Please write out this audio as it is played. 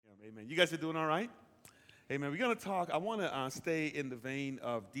Amen. You guys are doing all right? Amen. We're going to talk. I want to stay in the vein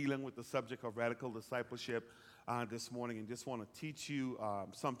of dealing with the subject of radical discipleship this morning, and just want to teach you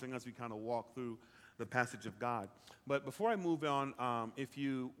something as we kind of walk through the passage of God. But before I move on, if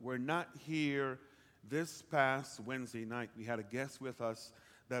you were not here this past Wednesday night, we had a guest with us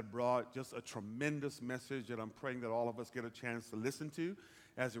that brought just a tremendous message that I'm praying that all of us get a chance to listen to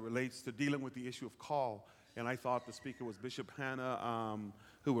as it relates to dealing with the issue of call. And I thought the speaker was Bishop Hannah,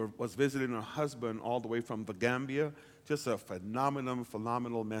 who was visiting her husband all the way from the Gambia. Just a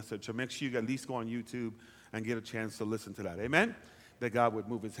phenomenal message. So make sure you at least go on YouTube and get a chance to listen to that. Amen? That God would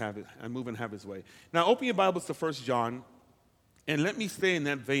move and have his way. Now open your Bibles to 1 John, and let me stay in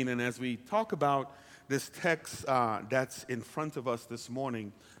that vein. And as we talk about this text that's in front of us this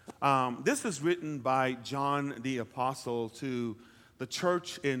morning, this is written by John the Apostle to the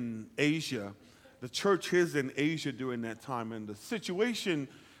church in Asia. The church is in Asia during that time, and the situation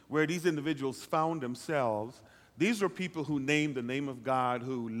where these individuals found themselves, these were people who named the name of God,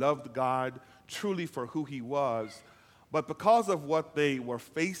 who loved God truly for who he was, but because of what they were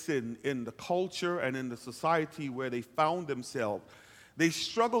facing in the culture and in the society where they found themselves, they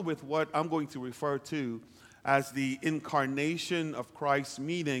struggled with what I'm going to refer to as the incarnation of Christ,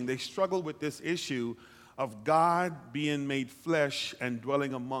 meaning they struggled with this issue of God being made flesh and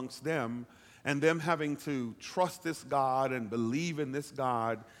dwelling amongst them, and them having to trust this God and believe in this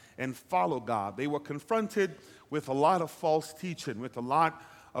God and follow God. They were confronted with a lot of false teaching, with a lot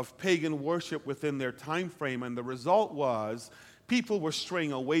of pagan worship within their time frame, and the result was people were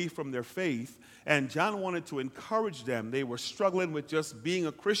straying away from their faith, and John wanted to encourage them. They were struggling with just being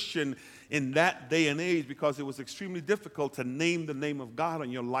a Christian in that day and age because it was extremely difficult to name the name of God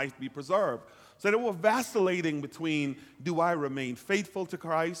and your life be preserved. So they were vacillating between, do I remain faithful to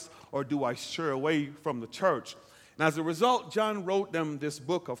Christ or do I stray away from the church? And as a result, John wrote them this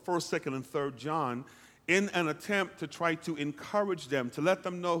book of 1st, 2nd, and 3rd John in an attempt to try to encourage them, to let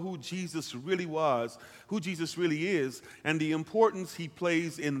them know who Jesus really was, who Jesus really is, and the importance he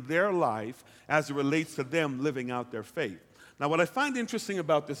plays in their life as it relates to them living out their faith. Now, what I find interesting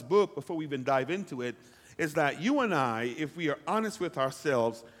about this book, before we even dive into it, is that you and I, if we are honest with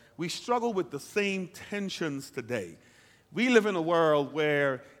ourselves, we struggle with the same tensions today. We live in a world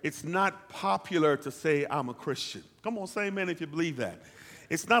where it's not popular to say, I'm a Christian. Come on, say amen if you believe that.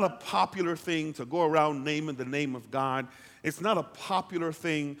 It's not a popular thing to go around naming the name of God. It's not a popular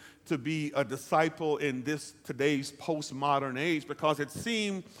thing to be a disciple in this today's postmodern age, because it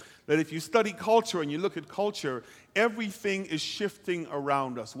seems that if you study culture and you look at culture, everything is shifting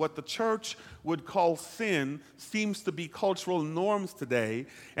around us. What the church would call sin seems to be cultural norms today,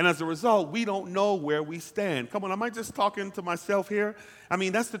 and as a result, we don't know where we stand. Come on, am I just talking to myself here? I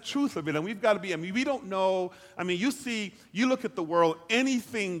mean, that's the truth of it, and we've got to be, we don't know. You look at the world,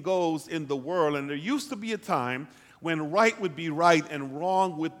 anything goes in the world, and there used to be a time when right would be right and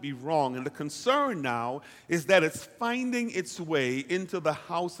wrong would be wrong. And the concern now is that it's finding its way into the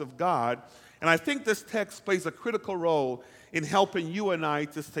house of God. And I think this text plays a critical role in helping you and I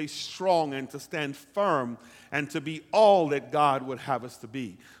to stay strong and to stand firm and to be all that God would have us to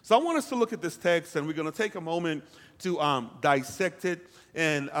be. So I want us to look at this text, and we're going to take a moment to dissect it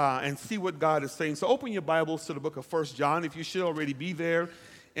and see what God is saying. So open your Bibles to the book of 1 John, if you should already be there.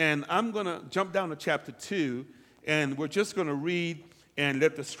 And I'm going to jump down to chapter 2. And we're just going to read and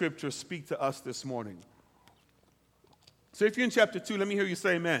let the scripture speak to us this morning. So if you're in chapter 2, let me hear you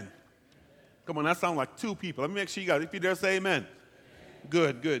say amen. Come on, that sounds like two people. Let me make sure you got it. If you dare say amen.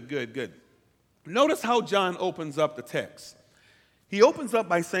 Good. Notice how John opens up the text. He opens up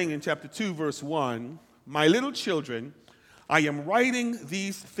by saying in chapter 2, verse 1, "My little children, I am writing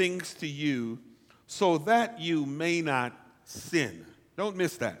these things to you so that you may not sin." Don't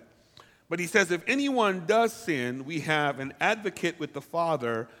miss that. But he says, if anyone does sin, we have an advocate with the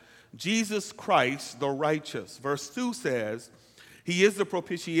Father, Jesus Christ, the righteous. Verse 2 says, he is the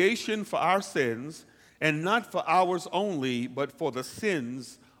propitiation for our sins, and not for ours only, but for the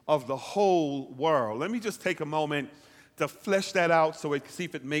sins of the whole world. Let me just take a moment to flesh that out so see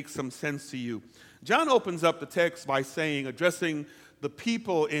if it makes some sense to you. John opens up the text by saying, addressing the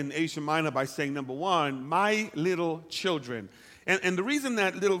people in Asia Minor by saying, number one, my little children. And the reason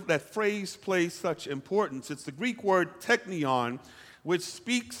that phrase plays such importance, it's the Greek word teknion, which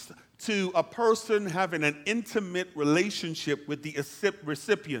speaks to a person having an intimate relationship with the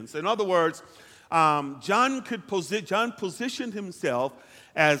recipients. In other words, John positioned himself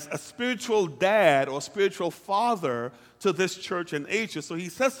as a spiritual dad or spiritual father to this church in Asia. So he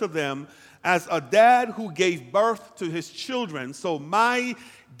says to them, as a dad who gave birth to his children, so my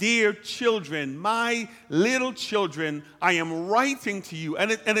dear children, my little children, I am writing to you.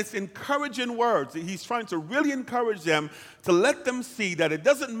 And it's encouraging words. He's trying to really encourage them to let them see that it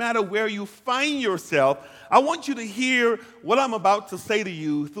doesn't matter where you find yourself. I want you to hear what I'm about to say to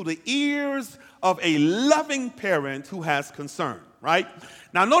you through the ears of a loving parent who has concern, right?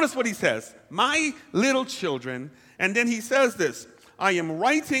 Now notice what he says, my little children, and then he says this, I am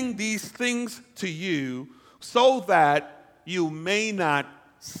writing these things to you so that you may not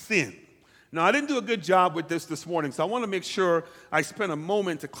sin. Now, I didn't do a good job with this morning, so I want to make sure I spend a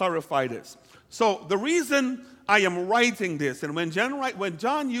moment to clarify this. So the reason I am writing this, and when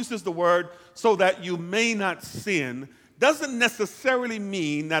John uses the word so that you may not sin, doesn't necessarily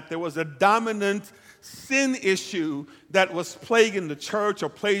mean that there was a dominant sin issue that was plaguing the church or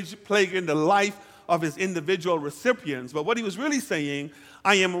plaguing the life of his individual recipients. But what he was really saying,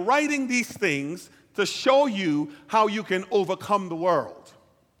 I am writing these things to show you how you can overcome the world.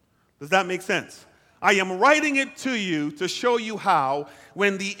 Does that make sense? I am writing it to you to show you how,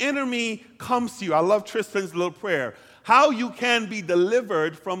 when the enemy comes to you, I love Tristan's little prayer, how you can be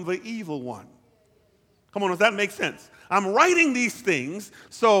delivered from the evil one. Come on, does that make sense? I'm writing these things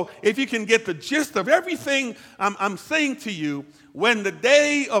so if you can get the gist of everything I'm saying to you, when the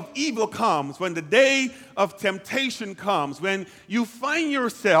day of evil comes, when the day of temptation comes, when you find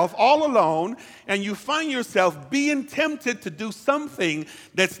yourself all alone and you find yourself being tempted to do something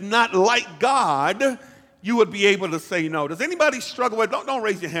that's not like God, you would be able to say no. Does anybody struggle with, don't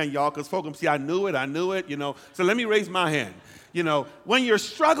raise your hand, y'all, because folks can see, I knew it, you know. So let me raise my hand. You know, when you're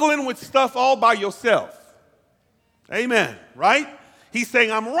struggling with stuff all by yourself, amen, right? He's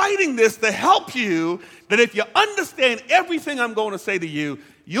saying, I'm writing this to help you, that if you understand everything I'm going to say to you,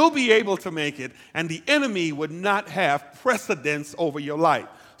 you'll be able to make it, and the enemy would not have precedence over your life.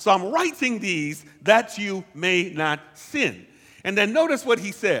 So I'm writing these that you may not sin. And then notice what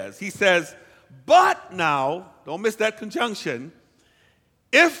he says. He says, but now, don't miss that conjunction,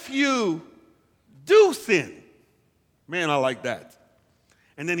 if you do sin, man, I like that.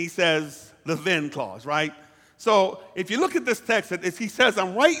 And then he says the then clause, right? So if you look at this text, he says,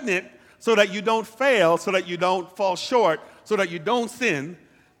 I'm writing it so that you don't fail, so that you don't fall short, so that you don't sin.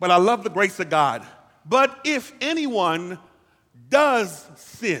 But I love the grace of God. But if anyone does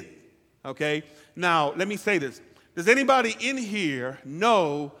sin, okay? Now, let me say this. Does anybody in here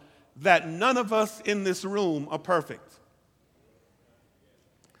know that none of us in this room are perfect?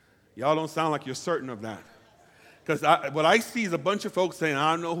 Y'all don't sound like you're certain of that. Because what I see is a bunch of folks saying,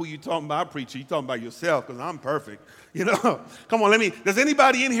 I don't know who you're talking about, preacher. You're talking about yourself because I'm perfect. You know, come on, does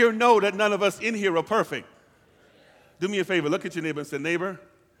anybody in here know that none of us in here are perfect? Do me a favor. Look at your neighbor and say, neighbor,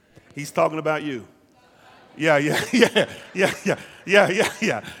 he's talking about you. Yeah,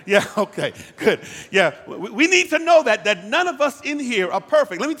 okay, good. Yeah, we need to know that none of us in here are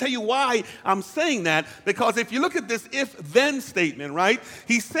perfect. Let me tell you why I'm saying that, because if you look at this if-then statement, right,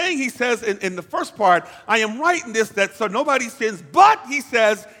 he says in the first part, I am writing this that so nobody sins, but he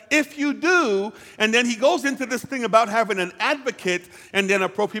says, if you do, and then he goes into this thing about having an advocate and then a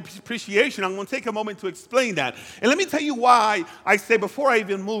propitiation. I'm going to take a moment to explain that. And let me tell you why I say before I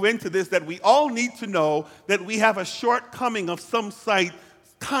even move into this that we all need to know that we have a shortcoming of some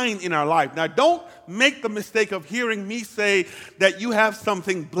kind in our life. Now, don't make the mistake of hearing me say that you have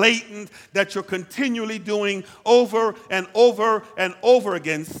something blatant that you're continually doing over and over and over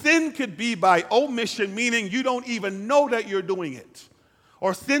again. Sin could be by omission, meaning you don't even know that you're doing it.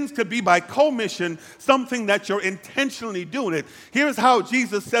 Or sins could be by commission, something that you're intentionally doing it. Here's how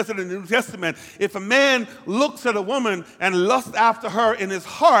Jesus says it in the New Testament. If a man looks at a woman and lusts after her in his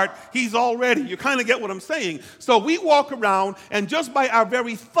heart, he's already. You kind of get what I'm saying. So we walk around and just by our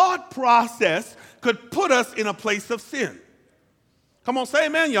very thought process could put us in a place of sin. Come on, say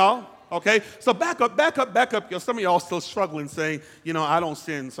amen, y'all. Okay, so back up. Some of y'all still struggling saying, I don't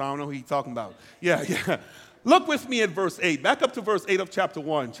sin, so I don't know who he's talking about. Yeah. Look with me at verse 8. Back up to verse 8 of chapter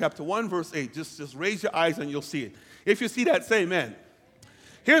 1. Chapter 1, verse 8. Just raise your eyes and you'll see it. If you see that, say amen.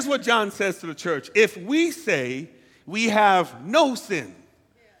 Here's what John says to the church. If we say we have no sin,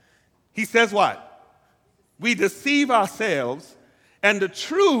 he says what? We deceive ourselves and the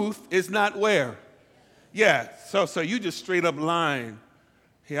truth is not where? Yeah, so you just straight up lying.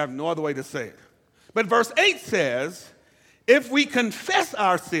 You have no other way to say it. But verse 8 says, if we confess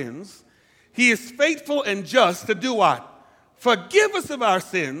our sins, he is faithful and just to do what? Forgive us of our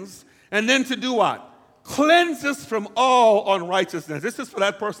sins, and then to do what? Cleanse us from all unrighteousness. This is for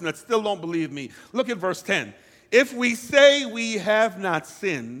that person that still don't believe me. Look at verse 10. If we say we have not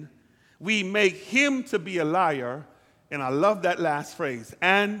sinned, we make him to be a liar, and I love that last phrase,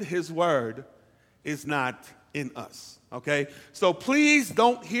 and his word is not in us, okay? So please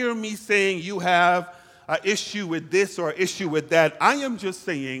don't hear me saying you have an issue with this or an issue with that. I am just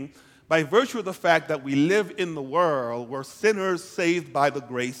saying, by virtue of the fact that we live in the world, we're sinners saved by the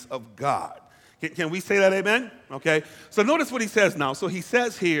grace of God. Can we say that, amen? Okay, so notice what he says now. So he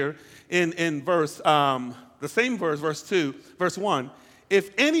says here in verse, the same verse, verse 1,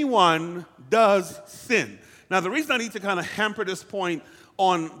 if anyone does sin. Now, the reason I need to kind of hamper this point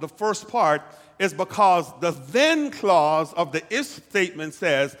on the first part is because the then clause of the if statement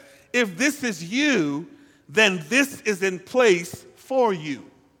says, if this is you, then this is in place for you.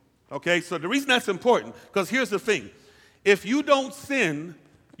 Okay, so the reason that's important, because here's the thing. If you don't sin,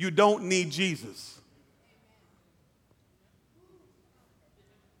 you don't need Jesus.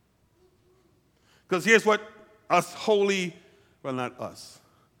 Because here's what us holy, well, not us,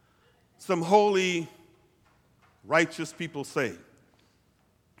 some holy, righteous people say,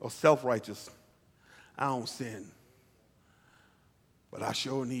 or self-righteous, I don't sin, but I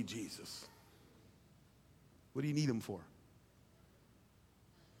sure need Jesus. What do you need him for?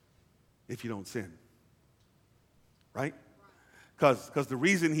 If you don't sin, right? Because the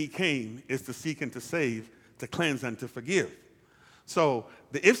reason he came is to seek and to save, to cleanse and to forgive. So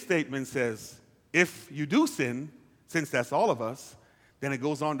the if statement says, if you do sin, since that's all of us, then it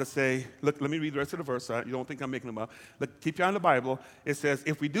goes on to say, look, let me read the rest of the verse. You don't think I'm making them up. Look, keep your eye on the Bible. It says,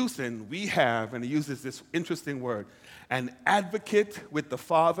 if we do sin, we have, and it uses this interesting word, an advocate with the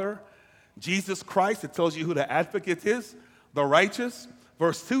Father, Jesus Christ. It tells you who the advocate is, the righteous.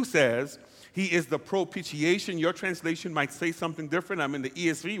 Verse 2 says, he is the propitiation. Your translation might say something different. I'm in the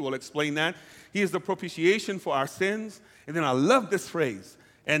ESV. We'll explain that. He is the propitiation for our sins. And then I love this phrase,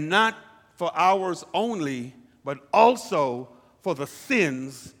 and not for ours only, but also for the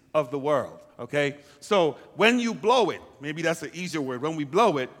sins of the world, okay? So when you blow it, maybe that's an easier word. When we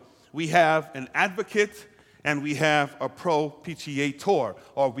blow it, we have an advocate and we have a propitiator,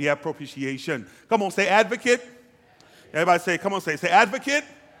 or we have propitiation. Come on, say advocate. Everybody say, come on, say advocate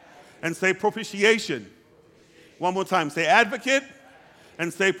and say propitiation. One more time, say advocate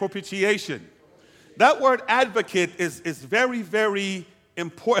and say propitiation. That word advocate is very, very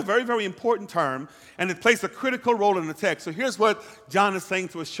important, very, very important term, and it plays a critical role in the text. So here's what John is saying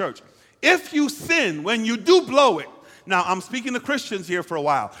to his church. If you sin, when you do blow it, now I'm speaking to Christians here for a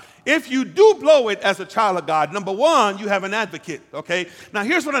while. If you do blow it as a child of God, number one, you have an advocate, okay? Now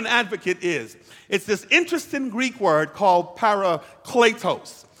here's what an advocate is. It's this interesting Greek word called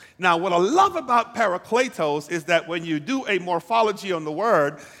parakletos. Now what I love about parakletos is that when you do a morphology on the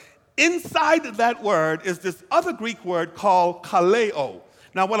word, inside that word is this other Greek word called kaleo.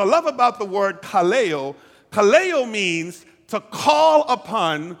 Now, what I love about the word kaleo means to call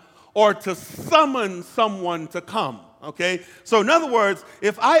upon or to summon someone to come, okay? So in other words,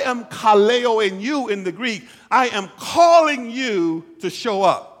 if I am kaleo in you in the Greek, I am calling you to show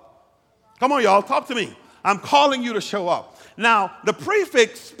up. Come on, y'all, talk to me. I'm calling you to show up. Now, the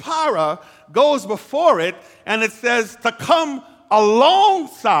prefix para goes before it, and it says to come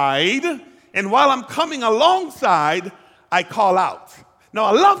alongside, and while I'm coming alongside, I call out. Now,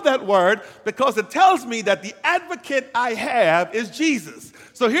 I love that word because it tells me that the advocate I have is Jesus.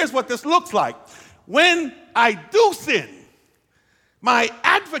 So here's what this looks like. When I do sin, my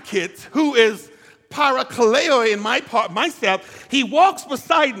advocate, who is parakaleo in myself, he walks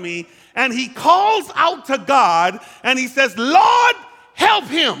beside me and he calls out to God and he says, Lord, help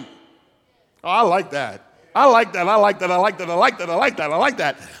him. Oh, I like that. I like that, I like that, I like that, I like that, I like that, I like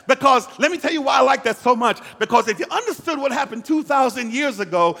that. Because let me tell you why I like that so much. Because if you understood what happened 2,000 years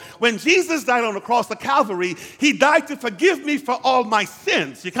ago, when Jesus died on the cross of Calvary, he died to forgive me for all my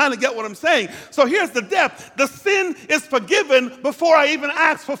sins. You kind of get what I'm saying? So here's the depth. The sin is forgiven before I even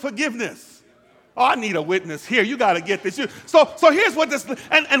ask for forgiveness. Oh, I need a witness here. You got to get this. So here's what this,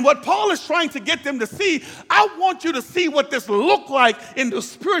 and what Paul is trying to get them to see. I want you to see what this look like in the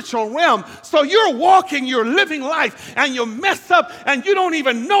spiritual realm. So you're walking, you're living life, and you're messed up, and you don't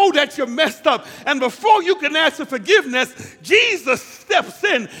even know that you're messed up. And before you can ask for forgiveness, Jesus steps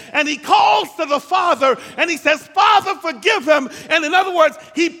in, and he calls to the Father, and he says, Father, forgive him. And in other words,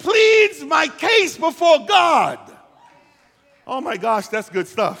 he pleads my case before God. Oh my gosh, that's good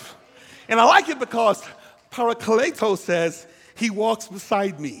stuff. And I like it because Parakletos says he walks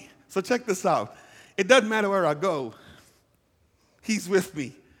beside me. So check this out. It doesn't matter where I go. He's with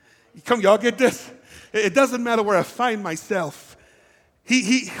me. Come, y'all get this? It doesn't matter where I find myself.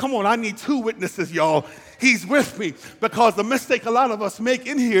 Come on, I need two witnesses, y'all. He's with me. Because the mistake a lot of us make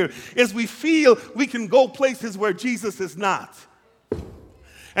in here is we feel we can go places where Jesus is not.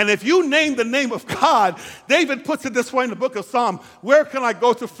 And if you name the name of God, David puts it this way in the book of Psalm, where can I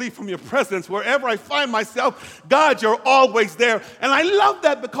go to flee from your presence? Wherever I find myself, God, you're always there. And I love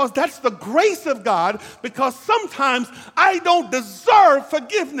that because that's the grace of God, because sometimes I don't deserve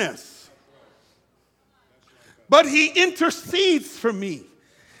forgiveness. But he intercedes for me.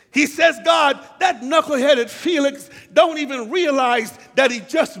 He says, God, that knuckleheaded Felix don't even realize that he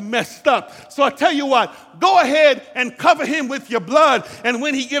just messed up. So I tell you what, go ahead and cover him with your blood. And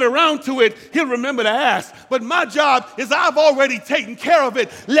when he get around to it, he'll remember to ask. But my job is I've already taken care of it.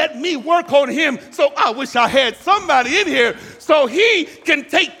 Let me work on him. So I wish I had somebody in here so he can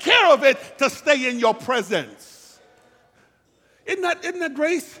take care of it to stay in your presence. Isn't that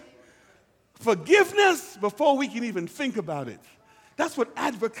grace? Forgiveness before we can even think about it. That's what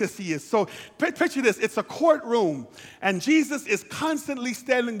advocacy is. So picture this. It's a courtroom, and Jesus is constantly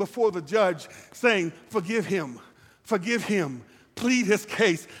standing before the judge saying, forgive him, plead his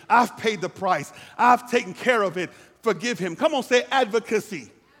case. I've paid the price. I've taken care of it. Forgive him. Come on, say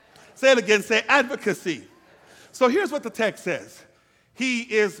advocacy. Say it again, say advocacy. So here's what the text says. He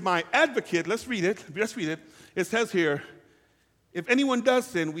is my advocate. Let's read it. It says here, if anyone does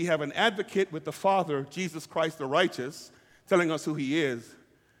sin, we have an advocate with the Father, Jesus Christ the righteous, telling us who he is.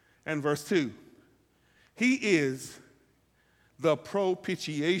 And verse 2, he is the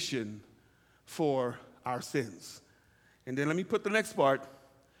propitiation for our sins. And then let me put the next part,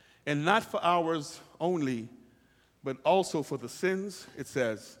 and not for ours only, but also for the sins, it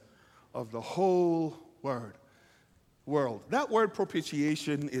says, of the whole world. That word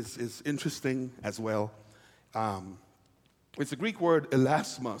propitiation is interesting as well. It's a Greek word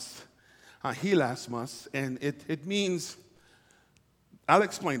elasmos, hilasmos, and it means, I'll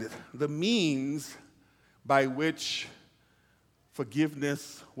explain it, the means by which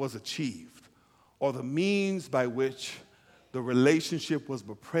forgiveness was achieved, or the means by which the relationship was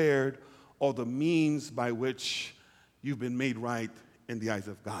prepared, or the means by which you've been made right in the eyes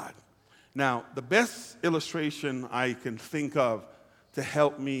of God. Now, the best illustration I can think of to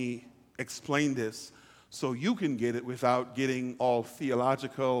help me explain this so you can get it without getting all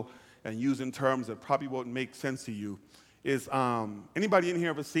theological and using terms that probably won't make sense to you is, anybody in here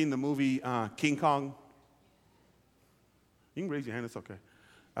ever seen the movie King Kong? You can raise your hand, it's okay.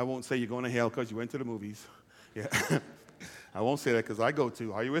 I won't say you're going to hell because you went to the movies. Yeah, I won't say that because I go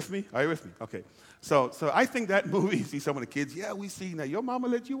to. Are you with me? Okay. So I think that movie, see some of the kids, yeah, we seen that. Your mama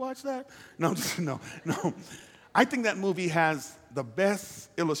let you watch that? No. I think that movie has the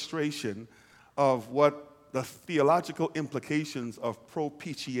best illustration of what the theological implications of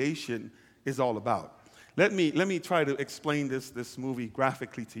propitiation is all about. Let me try to explain this movie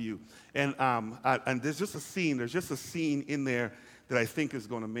graphically to you. And there's just a scene in there that I think is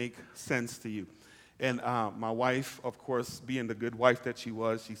going to make sense to you. And my wife, of course, being the good wife that she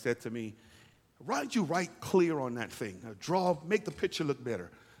was, she said to me, why don't you write clear on that thing? Make the picture look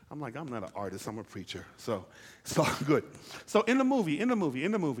better. I'm like, I'm not an artist, I'm a preacher. So good. So in the movie,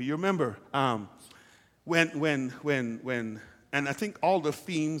 you remember when and I think all the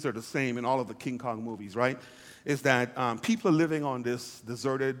themes are the same in all of the King Kong movies, right? Is that people are living on this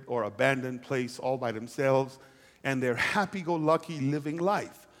deserted or abandoned place all by themselves, and they're happy-go-lucky living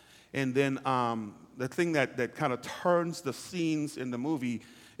life. And then the thing that kind of turns the scenes in the movie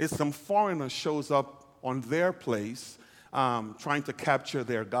is some foreigner shows up on their place trying to capture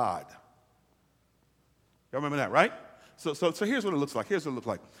their God. You remember that, right? So here's what it looks like.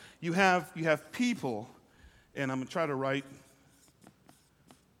 You have people, and I'm going to try to write.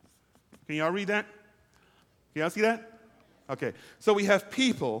 Can y'all read that? Can y'all see that? Okay. So we have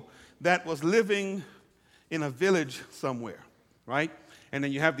people that was living in a village somewhere, right? And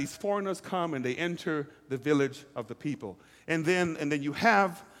then you have these foreigners come and they enter the village of the people. And then you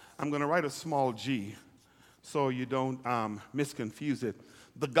have, I'm going to write a small g so you don't misconfuse it,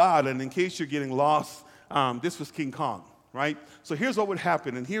 the God, and in case you're getting lost, this was King Kong, right? So here's what would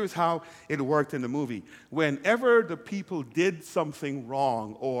happen, and here's how it worked in the movie. Whenever the people did something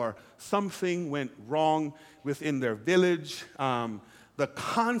wrong or something went wrong within their village, the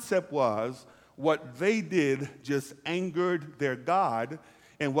concept was what they did just angered their God,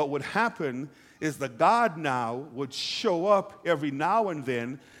 and what would happen is the God now would show up every now and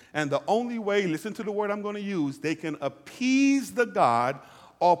then, and the only way, listen to the word I'm going to use, they can appease the God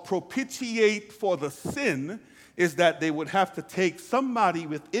or propitiate for the sin is that they would have to take somebody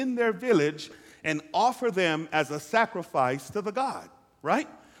within their village and offer them as a sacrifice to the God, right?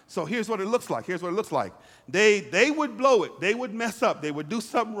 So here's what it looks like. Here's what it looks like. They would blow it. They would mess up. They would do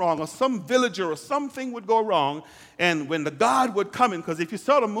something wrong, or some villager or something would go wrong. And when the God would come in, because if you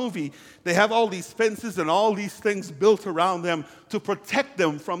saw the movie, they have all these fences and all these things built around them to protect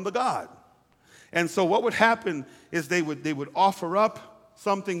them from the God. And so what would happen is they would offer up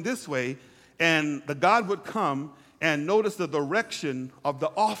something this way, and the God would come and notice the direction of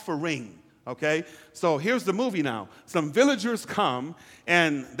the offering. Okay, so here's the movie now. Some villagers come,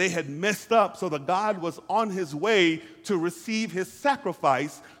 and they had messed up, so the God was on his way to receive his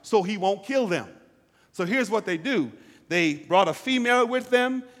sacrifice so he won't kill them. So here's what they do. They brought a female with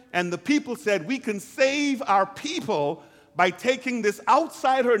them, and the people said, we can save our people by taking this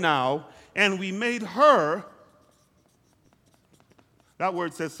outsider now, and we made her, that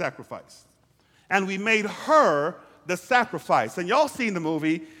word says sacrifice, and we made her the sacrifice. And y'all seen the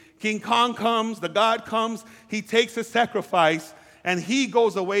movie. King Kong comes, the God comes, he takes his sacrifice, and he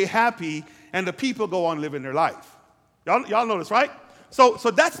goes away happy, and the people go on living their life. Y'all know this, right? So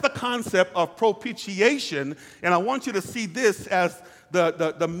that's the concept of propitiation, and I want you to see this as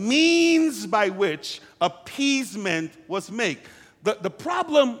the means by which appeasement was made. The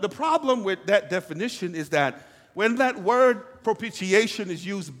problem with that definition is that when that word propitiation is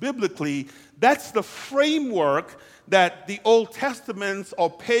used biblically, that's the framework that the Old Testaments or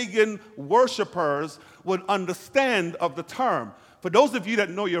pagan worshipers would understand of the term. For those of you that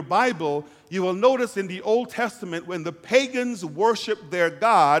know your Bible, you will notice in the Old Testament when the pagans worshiped their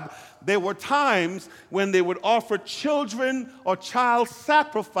God, there were times when they would offer children or child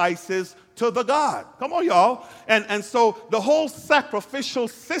sacrifices to the God. Come on, y'all. And so the whole sacrificial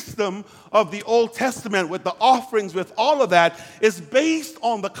system of the Old Testament with the offerings, with all of that, is based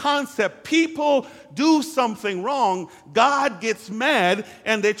on the concept people do something wrong, God gets mad,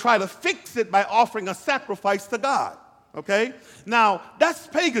 and they try to fix it by offering a sacrifice to God. Okay? Now, that's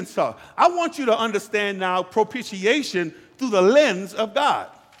pagan stuff. I want you to understand now propitiation through the lens of God.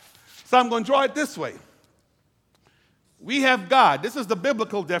 So I'm going to draw it this way. We have God. This is the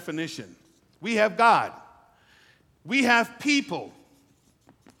biblical definition. We have God. We have people.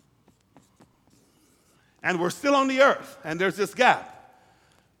 And we're still on the earth, and there's this gap.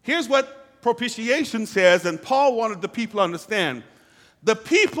 Here's what propitiation says, and Paul wanted the people to understand. The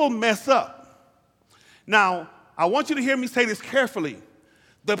people mess up. Now, I want you to hear me say this carefully.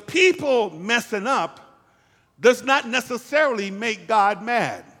 The people messing up does not necessarily make God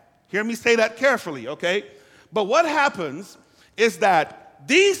mad. Hear me say that carefully, okay? But what happens is that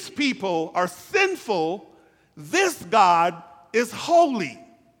these people are sinful. This God is holy.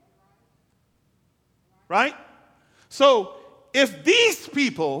 Right? So if these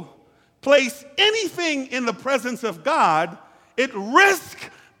people place anything in the presence of God, it risks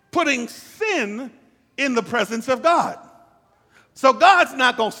putting sin in the presence of God. So God's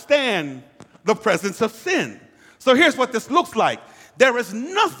not going to stand the presence of sin. So here's what this looks like. There is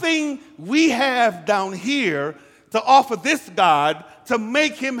nothing we have down here to offer this God to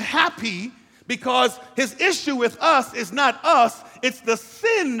make him happy, because his issue with us is not us, it's the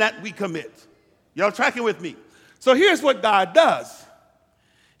sin that we commit. Y'all tracking with me? So here's what God does.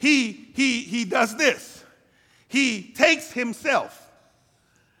 He does this. He takes himself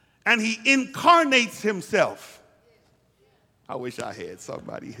and he incarnates himself. I wish I had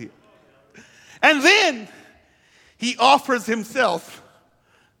somebody here. And then he offers himself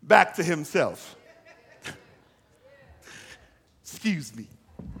back to himself. Excuse me.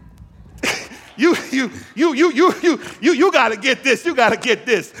 You got to get this. You got to get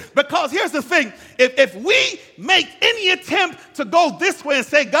this. Because here's the thing. If we make any attempt to go this way and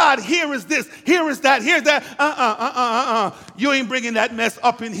say, God, here is this, here is that, here's that, you ain't bringing that mess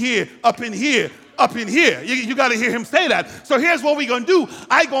up in here, up in here, up in here. You got to hear him say that. So here's what we're going to do.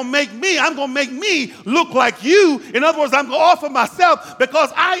 I'm going to make me look like you. In other words, I'm going to offer myself,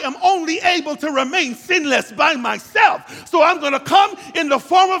 because I am only able to remain sinless by myself. So I'm going to come in the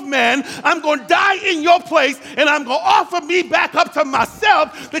form of man. I'm going to die in your place, and I'm going to offer me back up to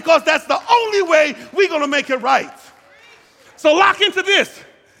myself, because that's the only way we're going to make it right. So lock into this.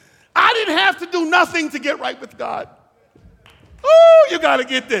 I didn't have to do nothing to get right with God. Oh, you got to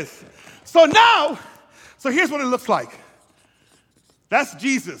get this. So here's what it looks like. That's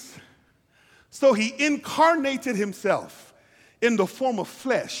Jesus. So he incarnated himself in the form of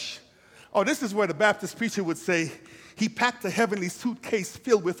flesh. Oh, this is where the Baptist preacher would say he packed a heavenly suitcase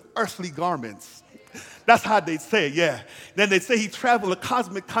filled with earthly garments. That's how they say it, yeah. Then they say he traveled the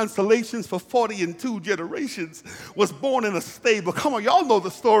cosmic constellations for 42 generations, was born in a stable. Come on, y'all know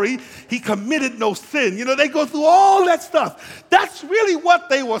the story. He committed no sin. You know, they go through all that stuff. That's really what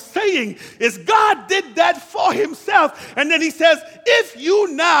they were saying, is God did that for himself. And then he says, if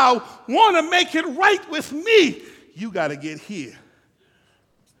you now want to make it right with me, you got to get here.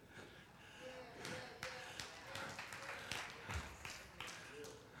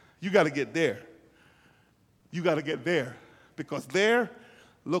 You got to get there. You got to get there, because there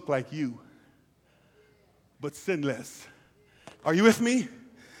look like you, but sinless. Are you with me?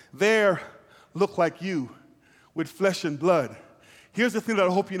 There look like you with flesh and blood. Here's the thing that I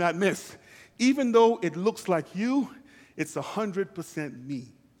hope you not miss. Even though it looks like you, it's 100% me.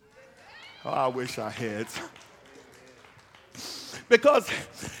 Oh, I wish I had. Because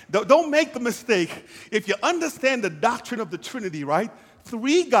don't make the mistake. If you understand the doctrine of the Trinity, right?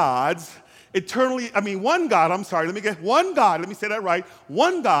 One God, let me say that right.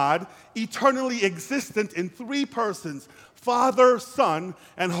 One God, eternally existent in three persons, Father, Son,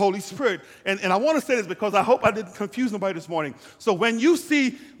 and Holy Spirit. And I want to say this because I hope I didn't confuse nobody this morning. So when you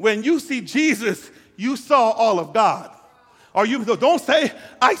see Jesus, you saw all of God. Or you don't say,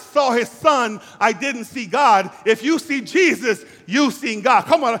 I saw his son, I didn't see God. If you see Jesus, you've seen God.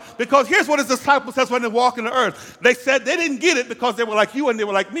 Come on, because here's what his disciples said when they walked in the earth. They said they didn't get it because they were like you and they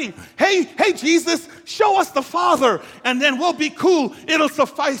were like me. Hey, Jesus, show us the Father, and then we'll be cool. It'll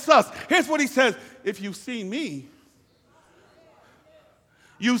suffice us. Here's what he says. If you've seen me,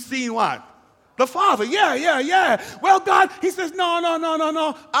 you've seen what? The Father. Yeah. Well, God, he says, no.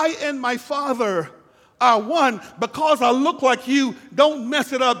 I and my Father are one. Because I look like you, don't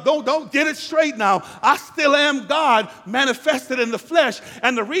mess it up. Don't get it straight now. I still am God manifested in the flesh.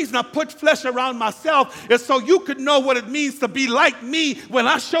 And the reason I put flesh around myself is so you could know what it means to be like me when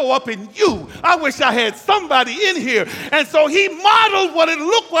I show up in you. I wish I had somebody in here. And so he modeled what it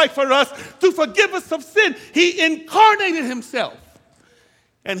looked like for us to forgive us of sin. He incarnated himself.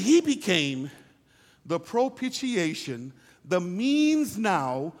 And he became the propitiation, the means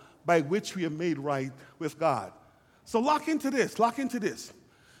now by which we are made right with God. So lock into this.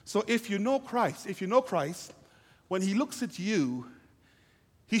 So if you know Christ, when he looks at you,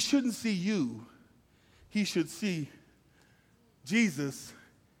 he shouldn't see you. He should see Jesus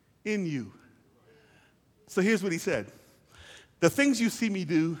in you. So here's what he said. The things you see me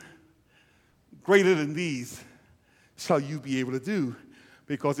do, greater than these, shall you be able to do.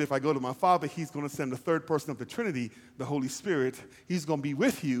 Because if I go to my Father, he's going to send the third person of the Trinity, the Holy Spirit. He's going to be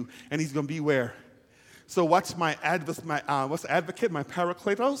with you, and he's going to be where? So what's my advocate, my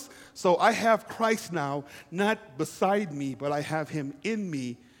parakletos? So I have Christ now, not beside me, but I have him in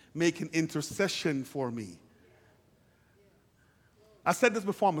me, making intercession for me. I said this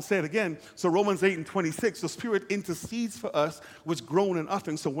before, I'm going to say it again. So Romans 8:26, the Spirit intercedes for us, which groan in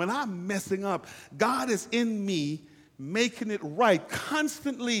utterance. So when I'm messing up, God is in me, making it right,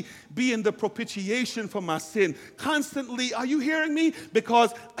 constantly being the propitiation for my sin, constantly, are you hearing me?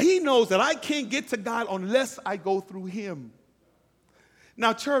 Because he knows that I can't get to God unless I go through him.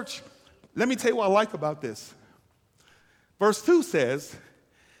 Now, church, let me tell you what I like about this. Verse 2 says,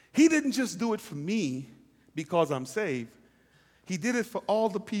 he didn't just do it for me because I'm saved. He did it for all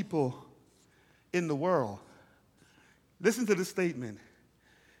the people in the world. Listen to this statement.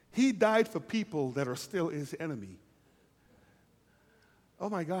 He died for people that are still his enemy. Oh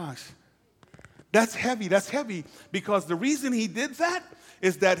my gosh, that's heavy because the reason he did that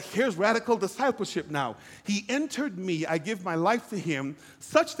is that here's radical discipleship now. He entered me, I give my life to him,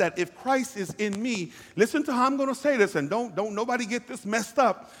 such that if Christ is in me, listen to how I'm going to say this, and don't nobody get this messed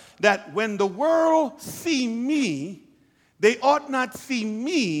up, that when the world see me, they ought not see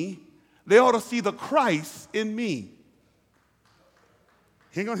me, they ought to see the Christ in me.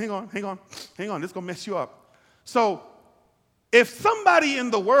 Hang on, this is going to mess you up. So, if somebody in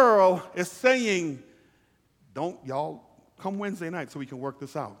the world is saying, don't y'all come Wednesday night so we can work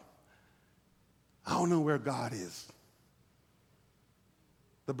this out, I don't know where God is.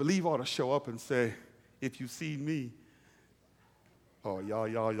 The believer ought to show up and say, if you see me, oh,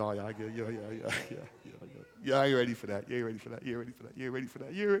 y'all, I get, yeah, I ain't ready for that. You ain't ready for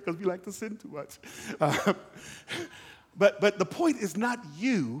that. Because we like to sin too much. But the point is not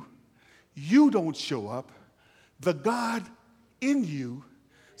you. You don't show up. The God in you.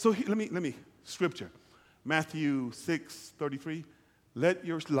 So let me scripture. Matthew 6:33. Let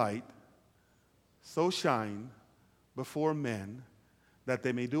your light so shine before men that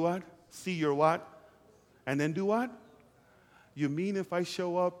they may do what? See your what? And then do what? You mean if I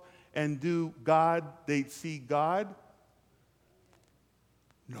show up and do God, they'd see God?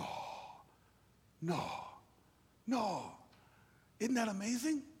 No. No. Isn't that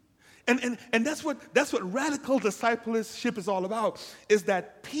amazing? And that's what radical discipleship is all about, is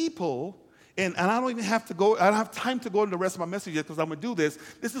that people, and I don't even have to go, I don't have time to go into the rest of my message yet because I'm going to do this.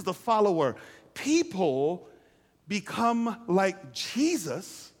 This is the follower. People become like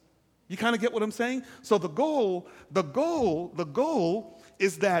Jesus. You kind of get what I'm saying? So the goal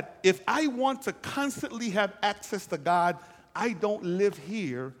is that if I want to constantly have access to God, I don't live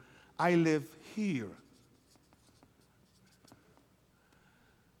here, I live here.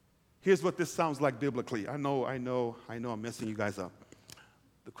 Here's what this sounds like biblically. I know I'm messing you guys up.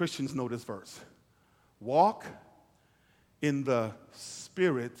 The Christians know this verse. Walk in the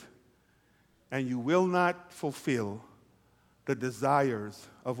Spirit, and you will not fulfill the desires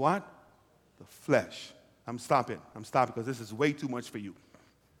of what? The flesh. I'm stopping because this is way too much for you.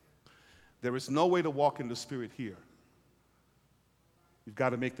 There is no way to walk in the Spirit here. You've got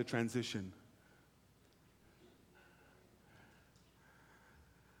to make the transition.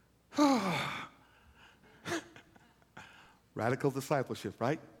 Radical discipleship,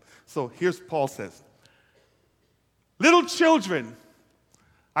 right? So here's Paul says, little children,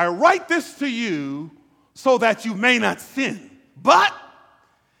 I write this to you so that you may not sin. But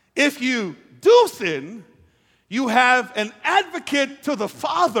if you do sin, you have an advocate to the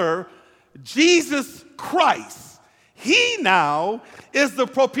Father, Jesus Christ. He now is the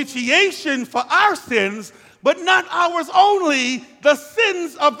propitiation for our sins, but not ours only, the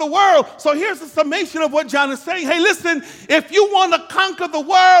sins of the world. So here's the summation of what John is saying. Hey, listen, if you want to conquer the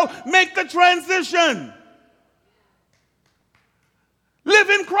world, make the transition. Live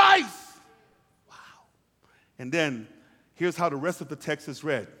in Christ. Wow. And then here's how the rest of the text is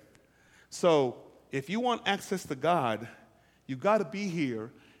read. So if you want access to God, you got to be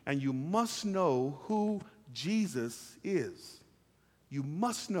here, and you must know who Jesus is. You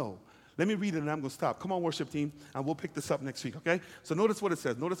must know. Let me read it and I'm going to stop. Come on, worship team, and we'll pick this up next week, okay? So notice what it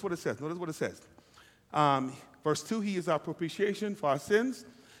says. Verse 2, he is our propitiation for our sins,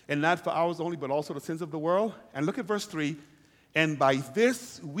 and not for ours only, but also the sins of the world. And look at verse 3. And by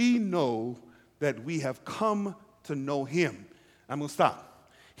this we know that we have come to know him. I'm going to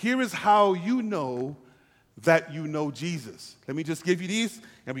stop. Here is how you know that you know Jesus. Let me just give you these,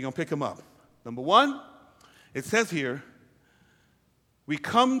 and we're going to pick them up. Number one, it says here, we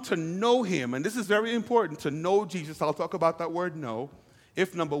come to know him, and this is very important, to know Jesus. I'll talk about that word know.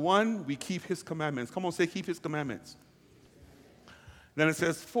 If, number one, we keep his commandments. Come on, say keep his commandments. Then it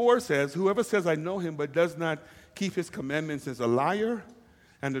says, 4 says, whoever says I know him but does not keep his commandments is a liar,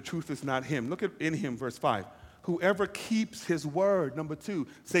 and the truth is not him. Look at in him, verse 5. Whoever keeps his word. Number 2,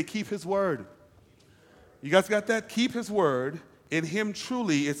 say keep his word. You guys got that? Keep his word. In him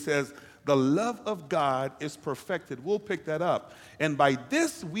truly, it says, the love of God is perfected. We'll pick that up. And by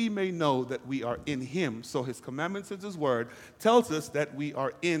this we may know that we are in him. So his commandments and his word tells us that we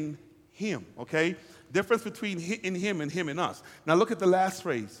are in him, okay? Difference between in him and him in us. Now look at the last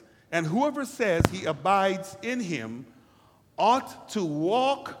phrase. And whoever says he abides in him ought to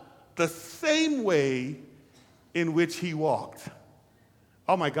walk the same way in which he walked.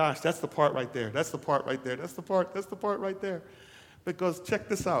 Oh my gosh, that's the part right there. That's the part right there. That's the part right there. Because check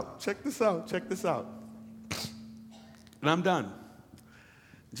this out. And I'm done.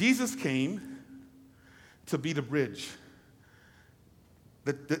 Jesus came to be the bridge.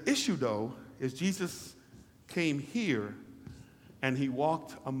 The issue, though, is Jesus came here and he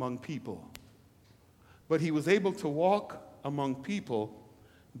walked among people. But he was able to walk among people,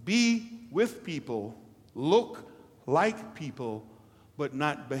 be with people, look like people, but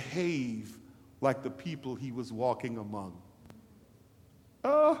not behave like the people he was walking among.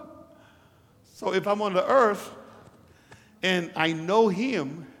 So if I'm on the earth and I know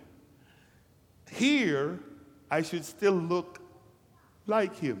him, here I should still look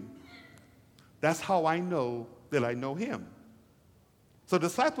like him. That's how I know that I know him. So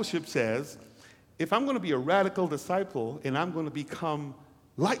discipleship says, if I'm going to be a radical disciple and I'm going to become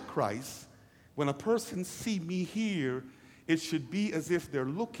like Christ, when a person see me here, it should be as if they're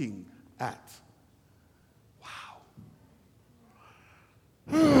looking at.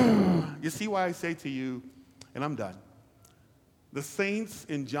 You see why I say to you, and I'm done, the saints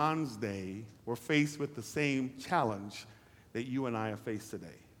in John's day were faced with the same challenge that you and I are faced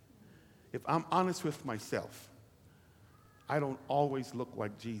today. If I'm honest with myself, I don't always look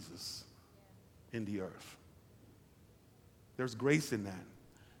like Jesus in the earth. There's grace in that.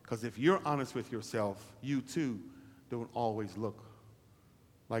 Because if you're honest with yourself, you too don't always look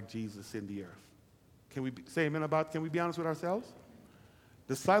like Jesus in the earth. Can we say amen about, can we be honest with ourselves?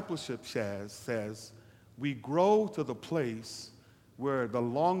 Discipleship says we grow to the place where the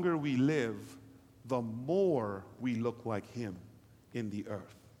longer we live, the more we look like him in the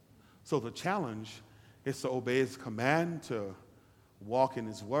earth. So the challenge is to obey his command, to walk in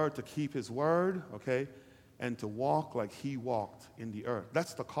his word, to keep his word, okay, and to walk like he walked in the earth.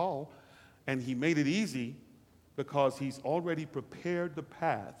 That's the call, and he made it easy because he's already prepared the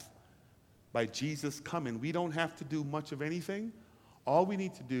path by Jesus coming. We don't have to do much of anything. All we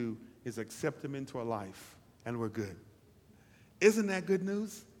need to do is accept him into our life, and we're good. Isn't that good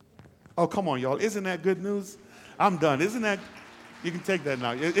news? Oh, come on, y'all. Isn't that good news? I'm done. Isn't that, you can take that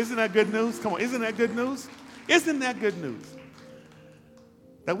now. Isn't that good news? Come on, isn't that good news? Isn't that good news?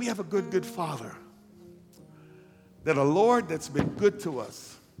 That we have a good, good Father. That a Lord that's been good to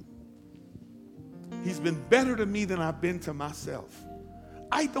us. He's been better to me than I've been to myself.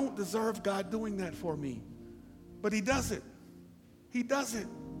 I don't deserve God doing that for me, but he does it. He does it.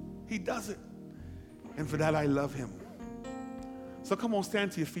 He does it. And for that, I love him. So come on,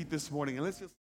 stand to your feet this morning and let's just